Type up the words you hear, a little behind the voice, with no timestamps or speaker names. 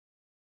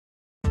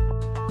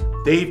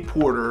Dave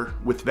Porter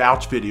with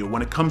Vouch Video.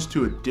 When it comes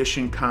to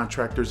addition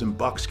contractors in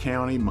Bucks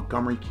County,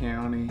 Montgomery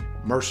County,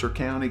 Mercer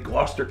County,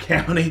 Gloucester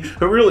County,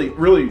 but really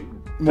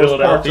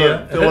most parts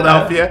of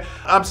Philadelphia.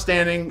 I'm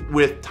standing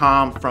with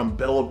Tom from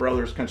Bella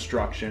Brothers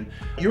Construction.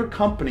 Your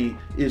company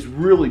is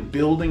really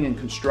building and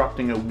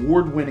constructing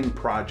award-winning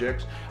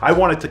projects. I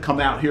wanted to come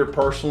out here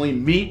personally,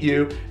 meet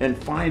you, and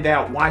find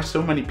out why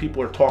so many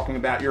people are talking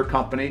about your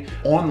company.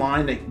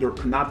 Online, there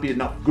could not be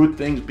enough good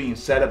things being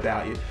said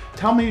about you.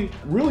 Tell me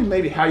really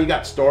maybe how you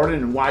got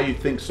started and why you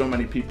think so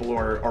many people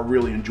are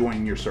really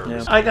enjoying your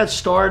service. Yeah. I got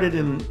started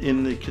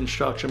in the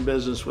construction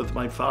business with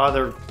my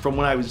father from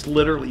when I was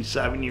literally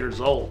 7 years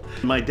old.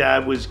 My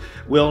dad was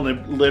willing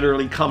to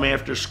literally come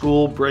after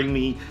school, bring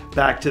me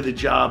back to the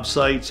job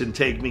sites and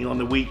take me on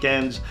the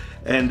weekends.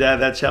 And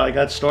that's how I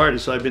got started.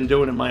 So I've been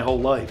doing it my whole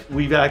life.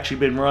 We've actually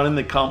been running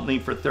the company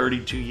for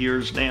 32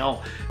 years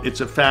now.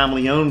 It's a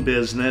family-owned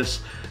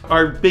business.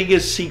 Our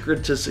biggest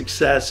secret to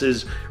success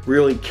is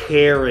really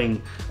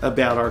caring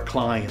about our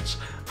clients.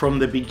 From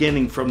the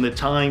beginning, from the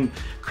time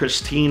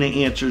Christina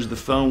answers the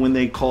phone when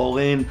they call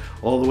in,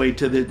 all the way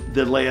to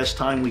the last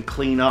time we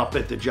clean up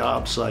at the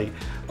job site.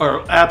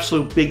 Our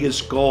absolute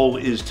biggest goal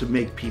is to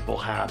make people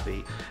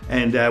happy.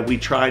 And we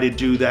try to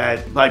do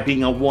that by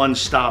being a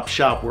one-stop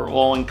shop. We're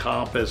all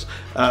encompassed.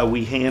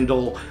 We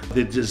handle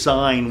the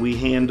design, we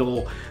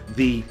handle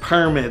the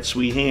permits,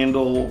 we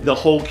handle the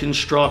whole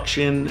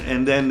construction,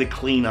 and then the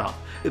cleanup.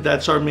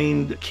 That's our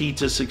main key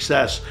to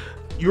success.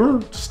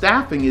 Your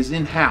staffing is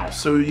in-house,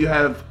 so you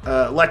have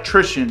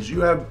electricians,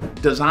 you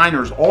have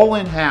designers all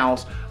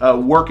in-house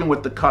working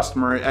with the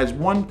customer as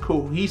one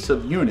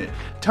cohesive unit.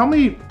 Tell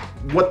me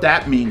what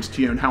that means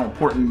to you and how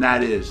important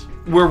that is.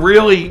 We're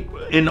really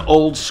an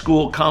old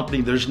school company.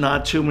 There's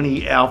not too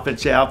many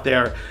outfits out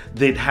there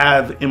that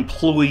have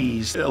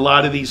employees. A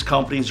lot of these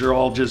companies are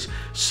all just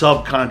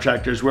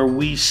subcontractors, where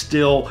we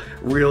still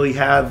really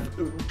have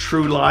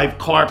true live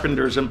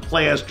carpenters and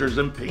plasters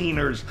and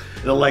painters,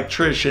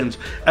 electricians.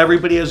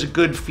 Everybody has a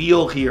good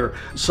feel here.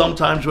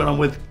 Sometimes when I'm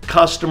with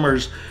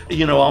customers,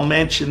 you know, I'll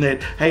mention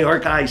that, hey, our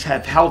guys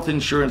have health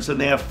insurance and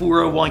they have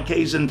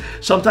 401ks, and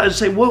sometimes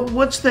they say, well,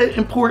 what's the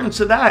importance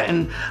of that?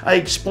 And I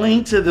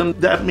explain to them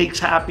that makes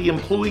happy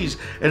employees,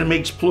 and it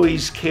makes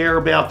employees care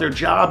about their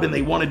job and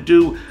they want to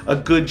do a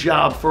good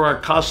job for our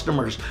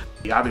customers.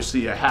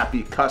 Obviously, a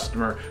happy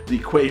customer, the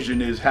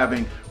equation is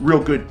having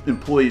real good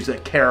employees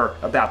that care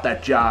about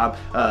that job,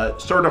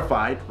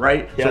 certified,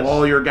 right? Yes. So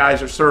all your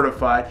guys are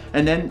certified,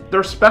 and then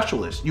they're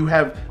specialists. You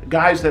have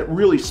guys that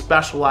really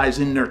specialize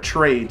in their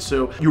trade,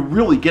 so you're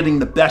really getting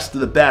the best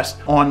of the best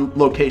on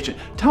location.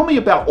 Tell me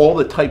about all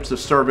the types of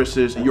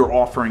services you're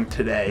offering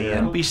today. Yeah.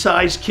 And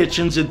besides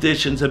kitchens,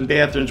 additions, and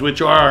bathrooms,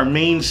 which are our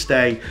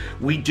mainstay,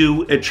 we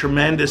do a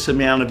tremendous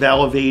amount of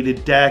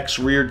elevated decks,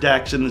 rear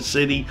decks in the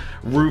city,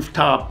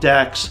 rooftop decks,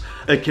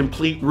 a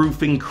complete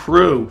roofing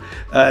crew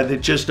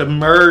that just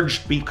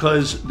emerged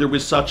because there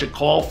was such a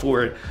call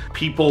for it.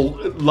 People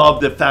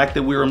love the fact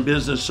that we're in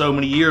business so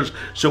many years,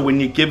 so when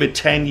you give a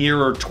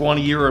 10-year or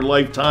 20-year or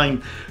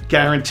lifetime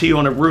guarantee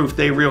on a roof,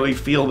 they really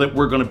feel that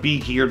we're going to be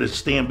here to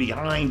stand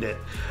behind it.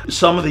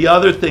 Some of the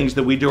other things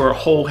that we do are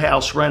whole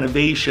house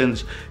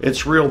renovations.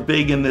 It's real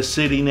big in the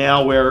city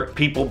now, where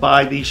people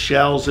buy these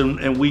shells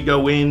and we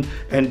go in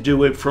and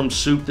do it from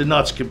soup to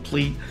nuts,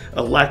 complete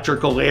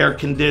electrical, air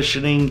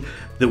conditioning,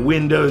 the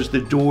windows,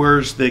 the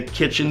doors, the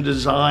kitchen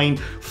design,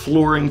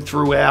 flooring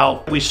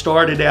throughout. We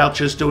started out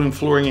just doing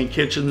flooring and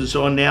kitchens,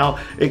 so now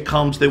it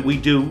comes that we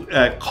do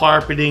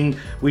carpeting,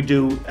 we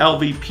do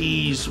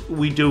LVPs,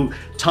 we do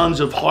tons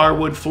of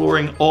hardwood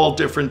flooring, all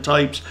different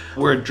types.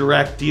 We're a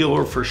direct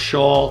dealer for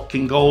Shaw,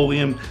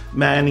 Kingolium,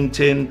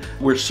 Mannington.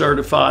 We're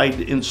certified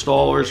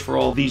installers for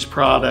all these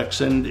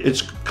products, and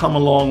it's come a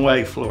long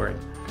way, flooring.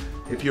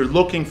 If you're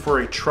looking for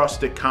a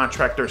trusted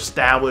contractor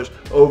established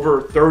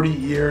over 30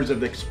 years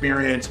of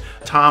experience,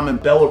 Tom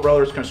and Bella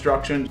Brothers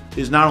Construction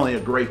is not only a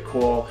great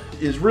call,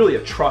 is really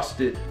a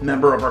trusted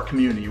member of our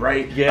community,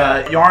 right?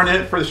 Yeah. You aren't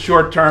in it for the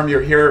short term,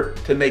 you're here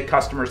to make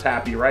customers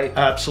happy, right?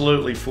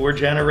 Absolutely, 4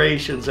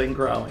 generations and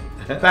growing.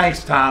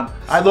 Thanks, Tom.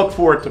 I look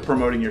forward to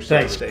promoting your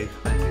service. Thanks,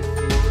 Dave.